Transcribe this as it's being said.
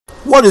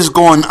What is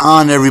going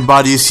on,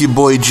 everybody? It's your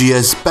boy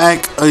GS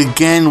back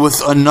again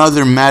with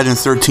another Madden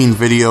 13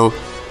 video.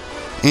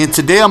 And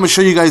today I'm going to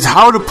show you guys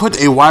how to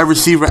put a wide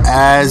receiver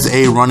as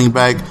a running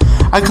back.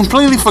 I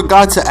completely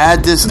forgot to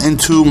add this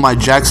into my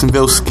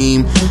Jacksonville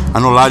scheme. I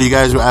know a lot of you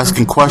guys were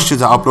asking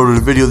questions. I uploaded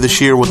a video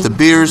this year with the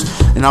Bears,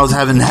 and I was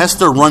having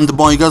Hester run the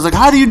ball. And you guys are like,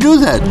 how do you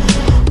do that?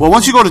 Well,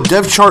 once you go to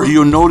depth chart,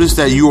 you'll notice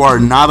that you are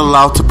not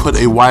allowed to put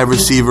a wide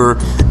receiver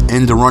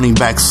in the running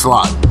back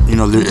slot. You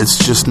know, it's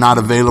just not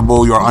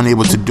available. You're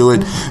unable to do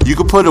it. You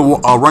can put a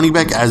running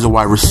back as a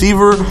wide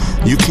receiver.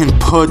 You can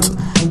put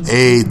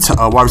a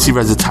wide receiver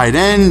as a tight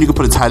end. You can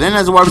put a tight end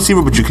as a wide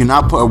receiver, but you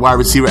cannot put a wide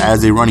receiver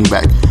as a running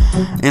back.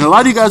 And a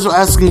lot of you guys are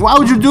asking, why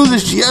would you do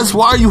this? Yes,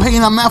 why are you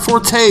hating on Matt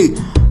Forte?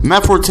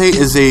 Matt Forte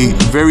is a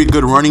very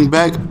good running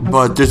back,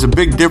 but there's a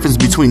big difference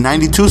between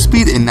 92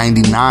 speed and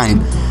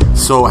 99.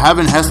 So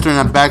having Hester in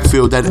that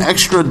backfield, that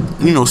extra,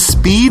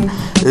 speed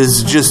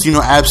is just,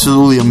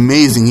 absolutely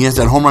amazing. He has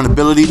that home run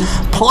ability.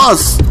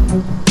 Plus,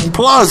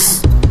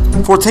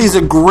 Forte is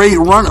a great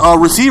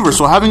receiver.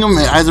 So having him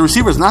as a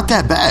receiver is not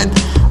that bad.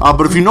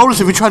 But if you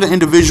notice, if you try to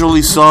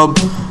individually sub,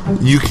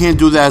 you can't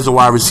do that as a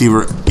wide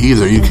receiver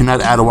either. You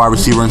cannot add a wide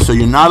receiver, and so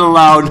you're not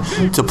allowed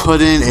to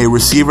put in a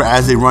receiver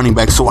as a running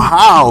back. So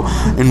how,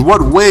 in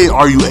what way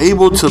are you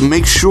able to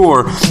make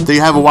sure that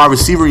you have a wide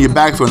receiver in your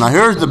backfield? Now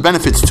here's the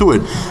benefits to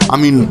it. I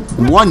mean,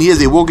 one, yes,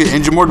 they will get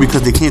injured more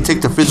because they can't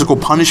take the physical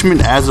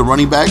punishment as a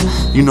running back.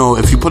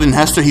 If you put in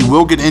Hester, he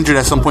will get injured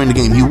at some point in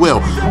the game. He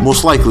will,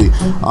 most likely.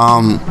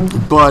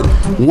 But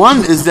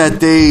one is that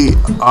they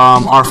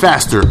are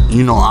faster.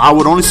 I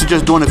would only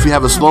suggest doing it if you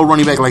have a slow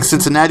running back like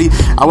Cincinnati.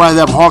 I would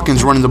have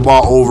Hawkins running the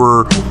ball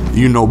over,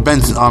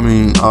 Benson.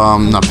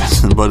 Not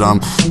Benson, but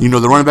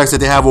the running backs that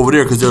they have over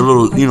there, because they're a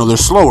little, they're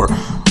slower.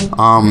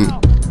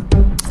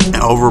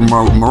 Over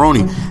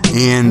Maroney,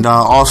 and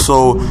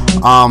also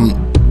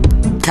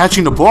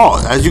catching the ball.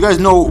 As you guys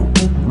know,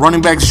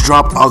 running backs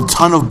drop a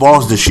ton of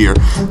balls this year.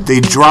 They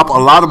drop a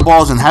lot of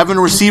balls, and having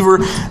a receiver,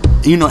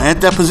 at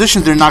that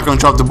position, they're not going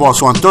to drop the ball.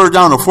 So on third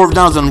down or fourth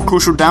downs, on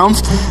crucial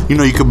downs, you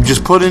could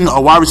just put in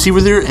a wide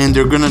receiver there, and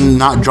they're going to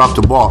not drop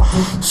the ball.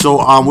 So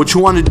what you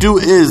want to do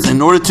is,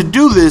 in order to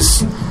do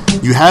this,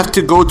 you have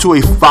to go to a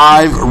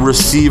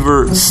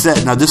 5-receiver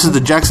set. Now, this is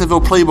the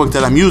Jacksonville playbook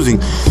that I'm using.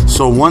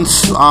 So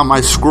once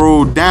I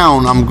scroll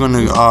down, I'm going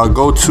to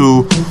go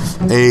to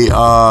a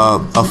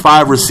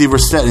 5-receiver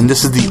set, and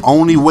this is the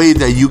only way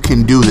that you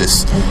can do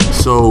this.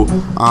 So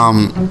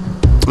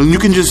you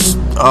can just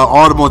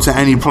audible to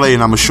any play,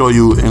 and I'm going to show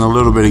you in a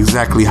little bit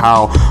exactly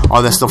how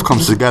all that stuff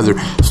comes together.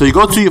 So you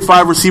go to your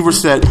 5-receiver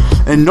set,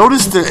 and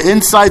notice the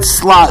inside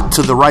slot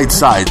to the right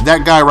side.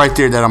 That guy right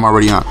there that I'm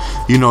already on.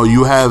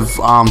 You have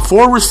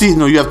 4 receivers.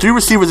 No, you have 3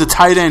 receivers, a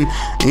tight end,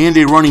 and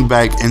a running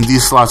back in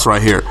these slots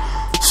right here.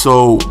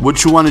 So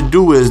what you want to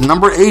do is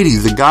number 80,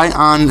 the guy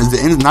on the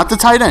end, not the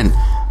tight end,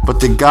 but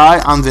the guy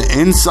on the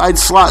inside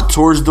slot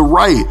towards the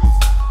right.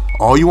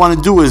 All you want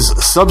to do is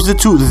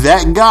substitute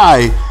that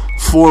guy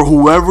for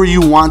whoever you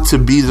want to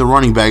be the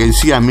running back. As you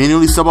see, I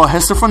manually sub out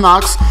Hester for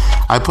Knox.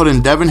 I put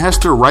in Devin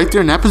Hester right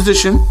there in that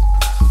position.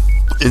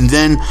 And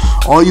then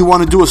all you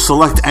want to do is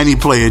select any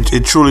play.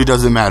 It truly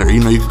doesn't matter.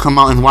 You can come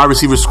out in wide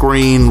receiver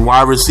screen,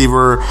 wide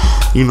receiver,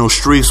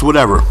 streaks,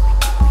 whatever.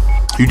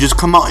 You just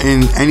come out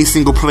in any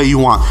single play you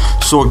want.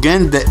 So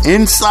again, the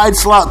inside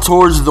slot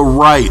towards the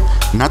right.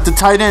 Not the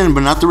tight end,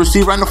 but not the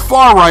receiver on the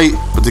far right,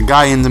 but the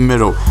guy in the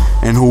middle.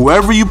 And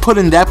whoever you put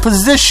in that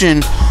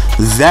position,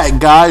 that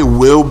guy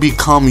will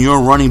become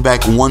your running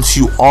back once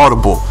you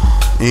audible.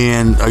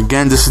 And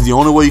again, this is the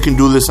only way you can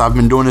do this. I've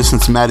been doing this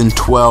since Madden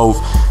 12,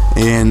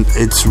 and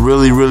it's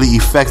really, really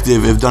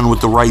effective if done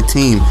with the right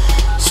team.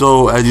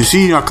 So as you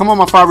see, I come on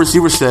my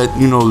 5-receiver set,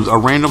 a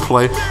random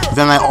play.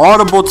 Then I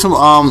audible to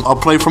a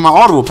play from my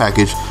audible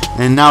package.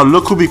 And now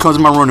look who becomes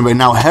my running back.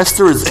 Now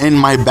Hester is in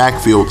my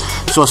backfield.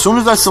 So as soon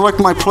as I select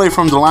my play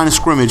from the line of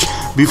scrimmage,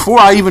 before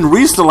I even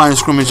reach the line of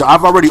scrimmage,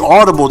 I've already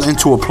audibled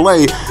into a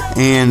play.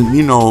 And,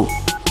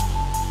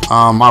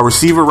 my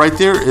receiver right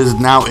there is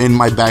now in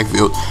my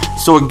backfield.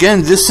 So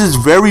again, this is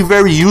very,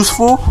 very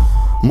useful.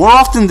 More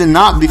often than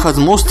not, because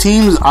most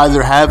teams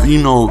either have,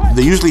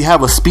 they usually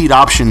have a speed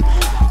option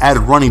at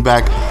running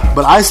back.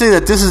 But I say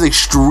that this is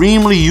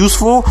extremely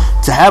useful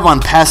to have on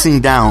passing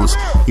downs.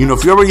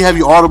 If you already have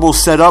your audible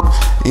set up,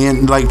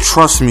 and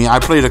trust me, I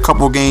played a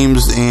couple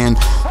games, and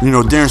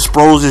Darren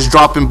Sproles is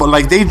dropping, but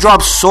they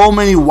drop so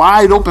many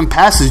wide open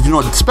passes,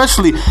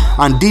 especially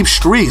on deep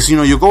streaks.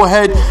 You go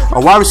ahead, a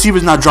wide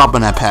receiver's not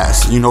dropping that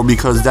pass,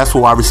 because that's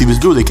what wide receivers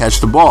do. They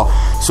catch the ball.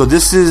 So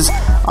this is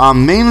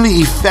mainly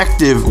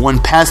effective when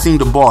passing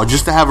the ball,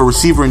 just to have a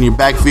receiver in your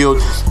backfield,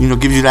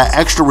 gives you that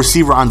extra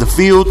receiver on the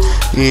field.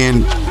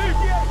 And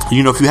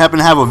You know, if you happen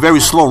to have a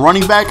very slow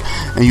running back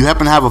and you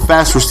happen to have a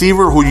fast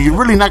receiver who you're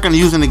really not going to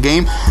use in the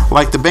game,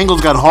 like the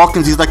Bengals got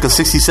Hawkins, he's like a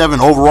 67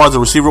 overall as a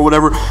receiver or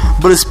whatever,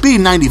 but his speed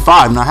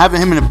 95. Now, having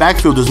him in the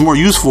backfield is more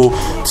useful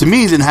to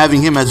me than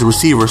having him as a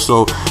receiver.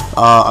 So,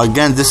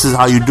 again, this is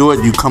how you do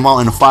it. You come out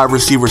in a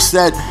 5-receiver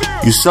set.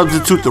 You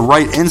substitute the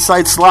right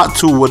inside slot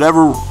to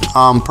whatever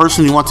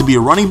person you want to be a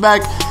running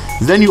back.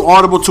 Then you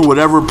audible to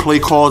whatever play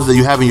calls that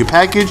you have in your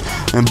package,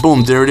 and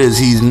boom, there it is.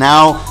 He's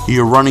now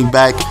your running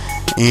back.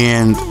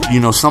 And, you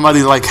know,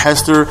 somebody like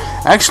Hester,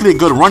 actually a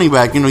good running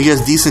back. You know, he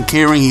has decent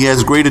carrying, he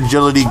has great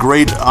agility,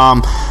 great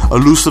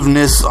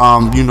elusiveness,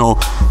 you know,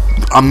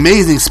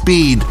 amazing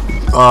speed,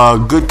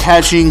 good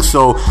catching.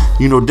 So,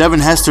 you know, Devin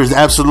Hester is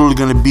absolutely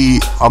going to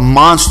be a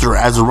monster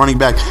as a running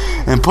back.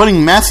 And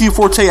putting Matthew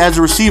Forte as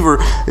a receiver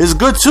is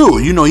good too.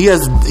 You know, he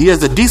has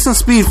a decent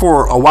speed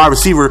for a wide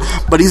receiver,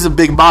 but he's a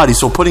big body.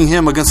 So putting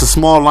him against a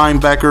small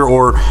linebacker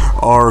or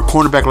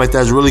cornerback like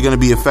that is really going to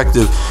be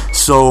effective.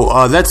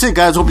 So that's it,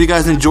 guys. Hope you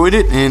guys enjoyed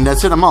it. And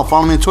that's it. I'm out.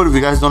 Follow me on Twitter if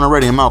you guys don't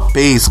already. I'm out.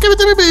 Peace. Give it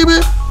to me,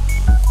 baby.